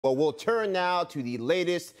Well, we'll turn now to the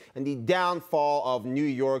latest and the downfall of New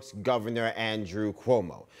York's Governor Andrew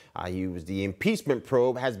Cuomo. The impeachment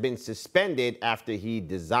probe has been suspended after he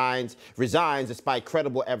resigns despite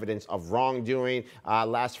credible evidence of wrongdoing.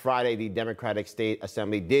 Last Friday, the Democratic State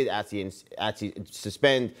Assembly did actually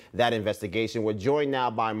suspend that investigation. We're joined now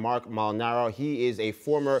by Marc Molinaro. He is a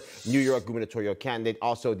former New York gubernatorial candidate,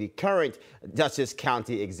 also the current Dutchess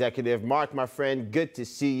County executive. Marc, my friend, good to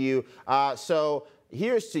see you.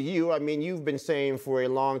 Here's to you. I mean, you've been saying for a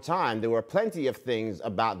long time there were plenty of things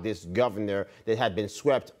about this governor that had been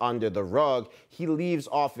swept under the rug. He leaves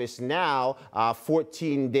office now,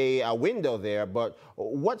 14-day window there. But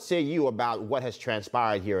what say you about what has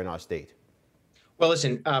transpired here in our state? Well,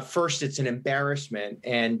 listen, first, it's an embarrassment,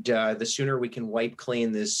 and the sooner we can wipe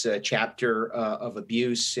clean this chapter of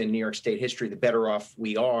abuse in New York State history, the better off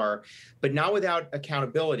we are, but not without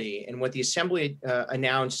accountability. And what the Assembly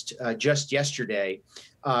announced just yesterday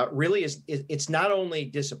really it's not only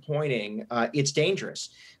disappointing, it's dangerous.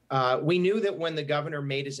 We knew that when the governor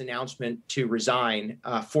made his announcement to resign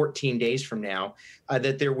 14 days from now,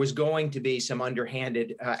 that there was going to be some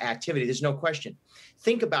underhanded activity. There's no question.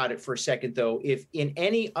 Think about it for a second, though. If in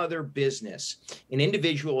any other business, an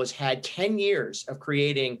individual has had 10 years of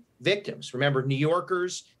creating victims, remember, New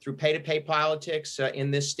Yorkers through pay-to-pay politics in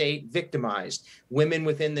this state, victimized. Women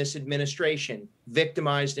within this administration,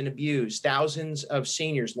 victimized and abused. Thousands of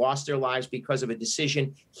seniors lost their lives because of a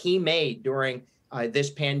decision he made during this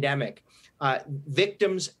pandemic.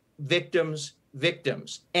 Victims, victims,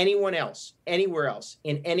 victims. Anyone else, anywhere else,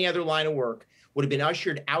 in any other line of work would have been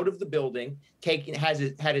ushered out of the building,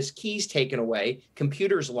 had his keys taken away,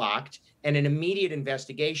 computers locked, and an immediate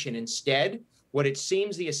investigation. Instead, what it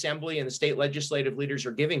seems the Assembly and the state legislative leaders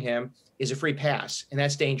are giving him is a free pass, and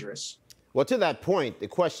that's dangerous. Well, to that point, the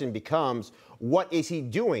question becomes, what is he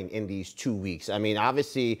doing in these 2 weeks? I mean,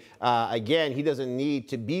 obviously, again, he doesn't need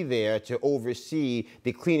to be there to oversee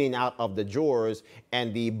the cleaning out of the drawers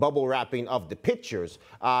and the bubble wrapping of the pictures.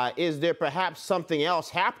 Is there perhaps something else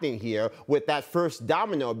happening here with that first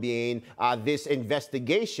domino being this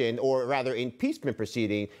investigation, or rather impeachment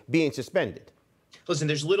proceeding, being suspended? Listen,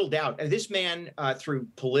 there's little doubt. This man, through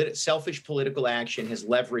selfish political action, has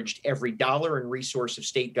leveraged every dollar and resource of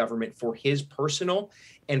state government for his personal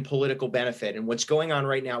and political benefit. And what's going on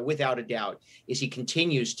right now, without a doubt, is he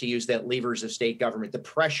continues to use that levers of state government, the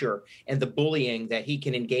pressure and the bullying that he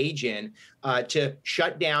can engage in to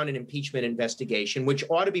shut down an impeachment investigation, which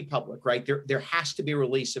ought to be public, right? There has to be a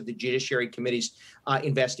release of the Judiciary Committee's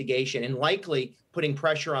investigation, and likely putting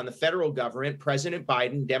pressure on the federal government, President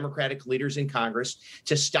Biden, Democratic leaders in Congress,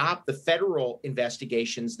 to stop the federal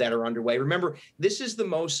investigations that are underway. Remember, this is the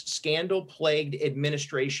most scandal-plagued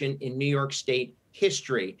administration in New York State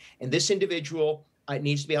history, and this individual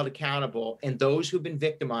needs to be held accountable, and those who've been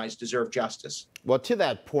victimized deserve justice. Well, to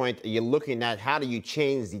that point, you're looking at how do you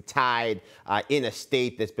change the tide in a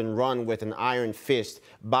state that's been run with an iron fist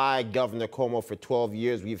by Governor Cuomo for 12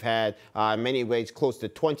 years. We've had, in many ways, close to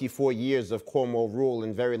 24 years of Cuomo rule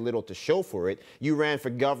and very little to show for it. You ran for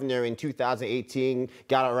governor in 2018,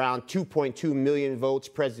 got around 2.2 million votes.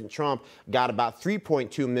 President Trump got about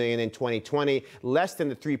 3.2 million in 2020, less than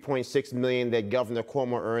the 3.6 million that Governor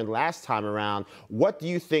Cuomo earned last time around. What do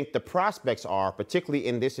you think the prospects are, particularly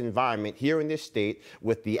in this environment here in this state,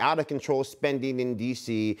 with the out-of-control spending in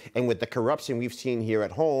D.C. and with the corruption we've seen here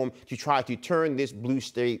at home, to try to turn this blue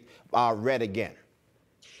state red again?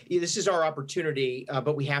 This is our opportunity,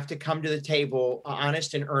 but we have to come to the table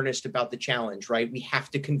honest and earnest about the challenge, right? We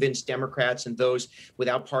have to convince Democrats and those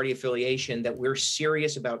without party affiliation that we're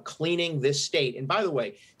serious about cleaning this state. And by the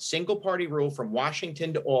way, single party rule from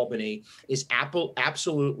Washington to Albany is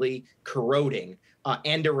absolutely corroding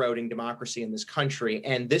and eroding democracy in this country.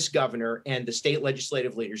 And this governor and the state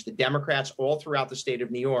legislative leaders, the Democrats all throughout the state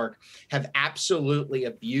of New York, have absolutely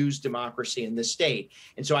abused democracy in this state.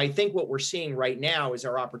 And so I think what we're seeing right now is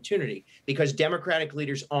our opportunity, because Democratic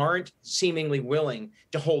leaders aren't seemingly willing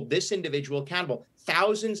to hold this individual accountable.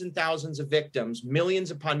 Thousands and thousands of victims,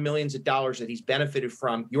 millions upon millions of dollars that he's benefited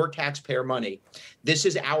from, your taxpayer money. This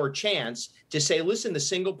is our chance to say, listen, the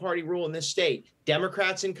single party rule in this state,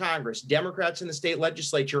 Democrats in Congress, Democrats in the state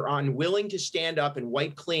legislature are unwilling to stand up and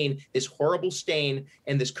wipe clean this horrible stain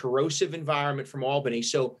and this corrosive environment from Albany.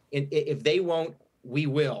 So if they won't, we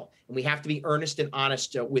will. And we have to be earnest and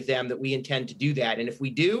honest with them that we intend to do that. And if we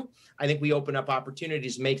do, I think we open up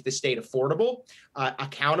opportunities to make the state affordable,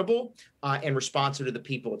 accountable, and responsive to the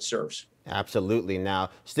people it serves. Absolutely.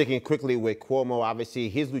 Now, sticking quickly with Cuomo, obviously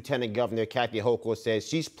his Lieutenant Governor, Kathy Hochul, says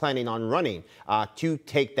she's planning on running to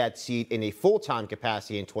take that seat in a full-time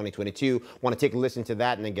capacity in 2022. Want to take a listen to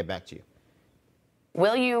that and then get back to you.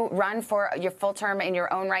 Will you run for your full term in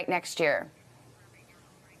your own right next year?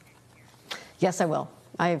 Yes, I will.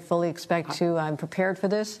 I fully expect to. I'm prepared for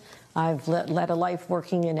this. I've led a life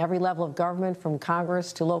working in every level of government, from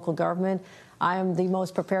Congress to local government. I am the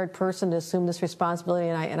most prepared person to assume this responsibility,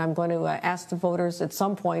 and I'm going to ask the voters at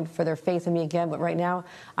some point for their faith in me again. But right now,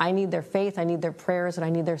 I need their faith, I need their prayers, and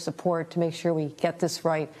I need their support to make sure we get this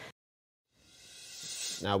right.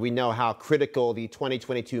 Now, we know how critical the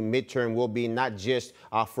 2022 midterm will be, not just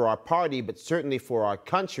for our party, but certainly for our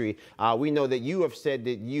country. We know that you have said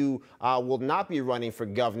that you will not be running for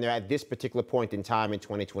governor at this particular point in time in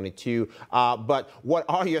 2022. But what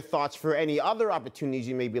are your thoughts for any other opportunities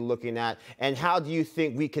you may be looking at? And how do you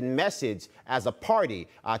think we can message as a party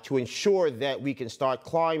to ensure that we can start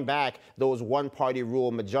clawing back those one-party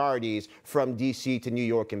rule majorities from D.C. to New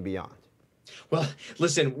York and beyond? Well,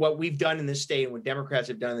 listen, what we've done in this state and what Democrats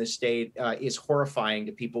have done in this state is horrifying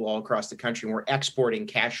to people all across the country. And we're exporting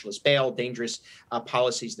cashless bail, dangerous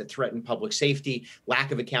policies that threaten public safety,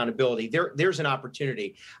 lack of accountability. There's an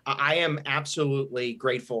opportunity. I am absolutely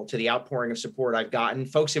grateful to the outpouring of support I've gotten.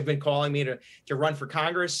 Folks have been calling me to run for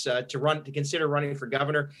Congress, to consider running for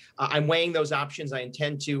governor. I'm weighing those options. I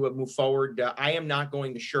intend to move forward. I am not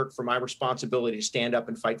going to shirk from my responsibility to stand up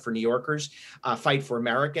and fight for New Yorkers, fight for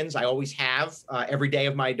Americans. I always have. Every day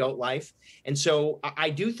of my adult life. And so I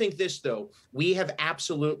do think this, though, we have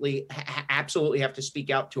absolutely have to speak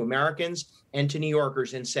out to Americans and to New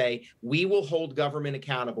Yorkers and say, we will hold government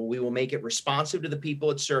accountable. We will make it responsive to the people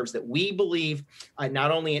it serves, that we believe not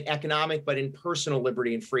only in economic, but in personal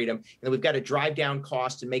liberty and freedom. And that we've got to drive down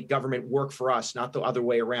costs and make government work for us, not the other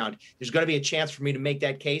way around. There's going to be a chance for me to make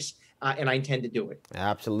that case. And I intend to do it.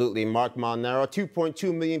 Absolutely. Marc Molinaro,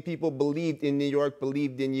 2.2 million people believed in New York,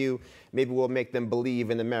 believed in you. Maybe we'll make them believe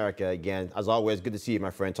in America again. As always, good to see you, my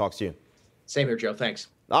friend. Talk soon. Same here, Joe. Thanks.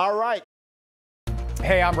 All right.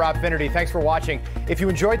 Hey, I'm Rob Finnerty. Thanks for watching. If you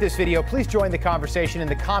enjoyed this video, please join the conversation in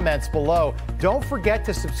the comments below. Don't forget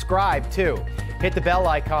to subscribe, too. Hit the bell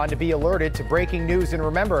icon to be alerted to breaking news. And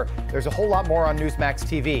remember, there's a whole lot more on Newsmax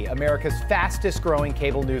TV, America's fastest growing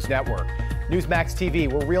cable news network. Newsmax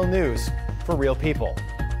TV, we're real news for real people.